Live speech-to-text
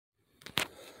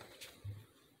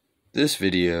This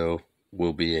video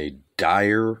will be a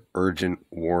dire, urgent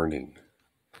warning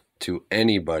to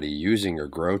anybody using a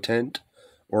grow tent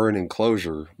or an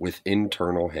enclosure with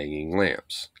internal hanging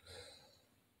lamps.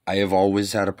 I have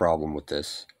always had a problem with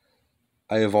this.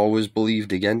 I have always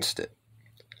believed against it.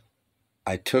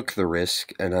 I took the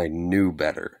risk and I knew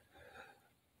better.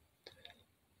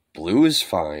 Blue is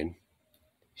fine.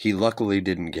 He luckily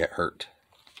didn't get hurt.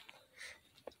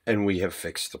 And we have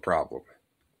fixed the problem.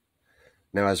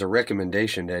 Now, as a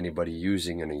recommendation to anybody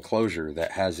using an enclosure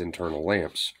that has internal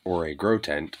lamps or a grow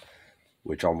tent,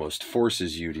 which almost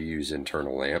forces you to use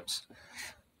internal lamps,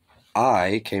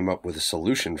 I came up with a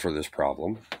solution for this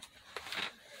problem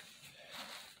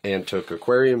and took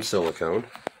aquarium silicone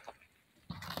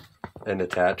and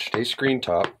attached a screen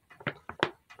top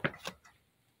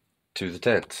to the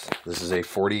tent. This is a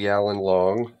 40-gallon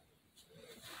long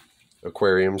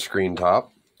aquarium screen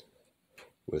top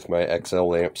with my XL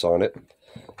lamps on it.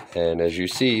 And as you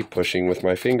see, pushing with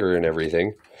my finger and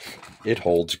everything, it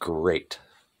holds great.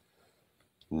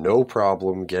 No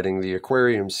problem getting the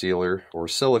aquarium sealer or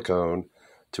silicone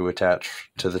to attach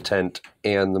to the tent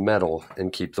and the metal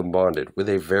and keep them bonded with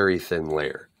a very thin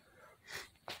layer.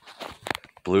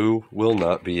 Blue will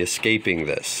not be escaping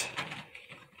this.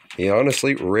 He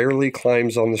honestly rarely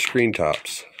climbs on the screen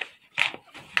tops.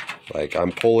 Like,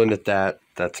 I'm pulling at that,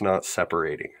 that's not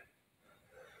separating.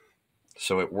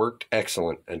 So it worked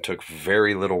excellent and took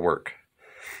very little work.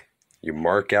 You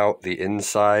mark out the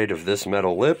inside of this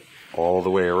metal lip all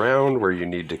the way around where you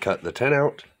need to cut the tent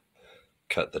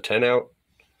out,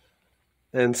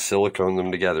 and silicone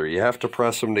them together. You have to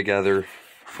press them together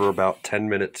for about 10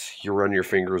 minutes. You run your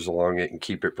fingers along it and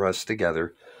keep it pressed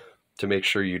together to make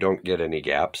sure you don't get any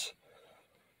gaps.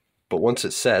 But once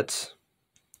it sets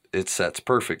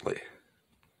perfectly.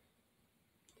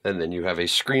 And then you have a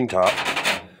screen top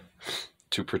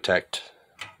to protect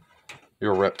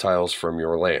your reptiles from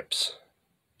your lamps.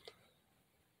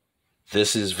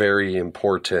 This is very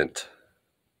important.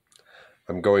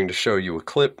 I'm going to show you a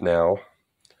clip now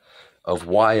of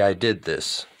why I did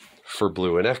this for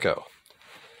Blue and Echo.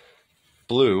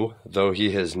 Blue, though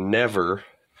he has never,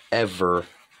 ever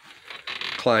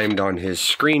climbed on his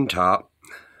screen top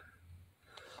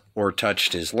or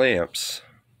touched his lamps,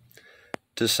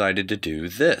 decided to do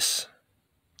this.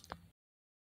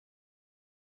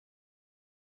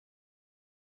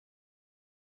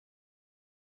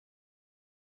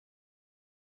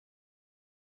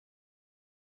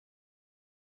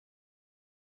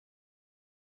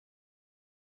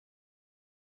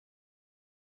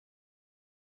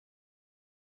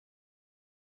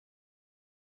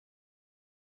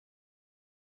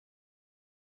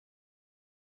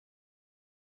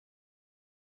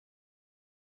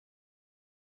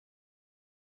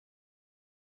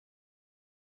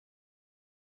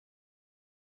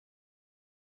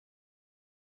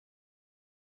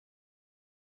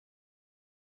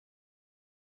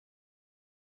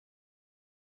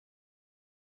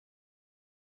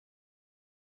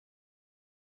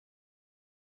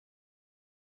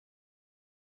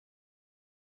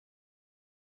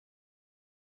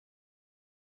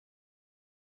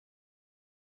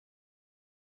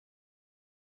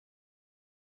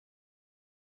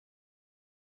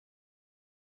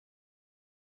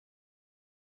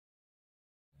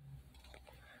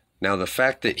 Now, the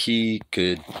fact that he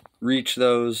could reach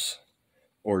those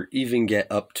or even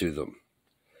get up to them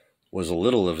was a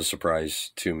little of a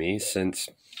surprise to me, since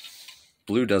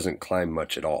Blue doesn't climb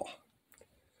much at all.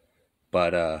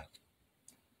 But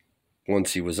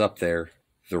once he was up there,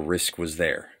 the risk was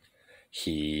there.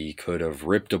 He could have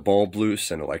ripped a bulb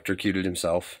loose and electrocuted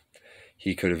himself.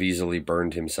 He could have easily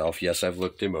burned himself. Yes, I've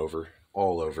looked him over,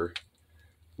 all over.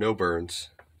 No burns.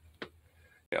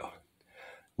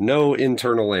 No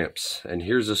internal lamps, and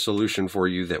here's a solution for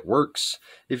you that works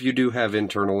if you do have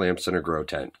internal lamps in a grow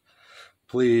tent.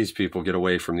 Please, people, get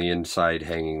away from the inside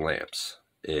hanging lamps.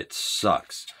 It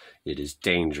sucks. It is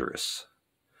dangerous.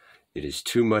 It is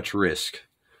too much risk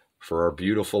for our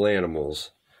beautiful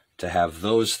animals to have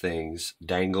those things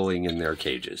dangling in their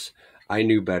cages. I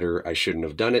knew better. I shouldn't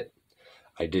have done it.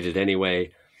 I did it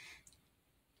anyway.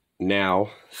 Now,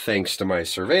 thanks to my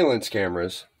surveillance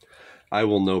cameras, I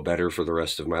will know better for the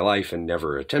rest of my life and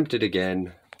never attempt it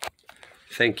again.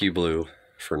 Thank you, Blue,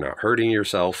 for not hurting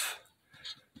yourself.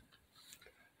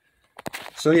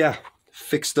 So yeah,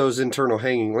 fix those internal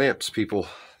hanging lamps, people.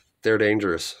 They're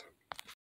dangerous.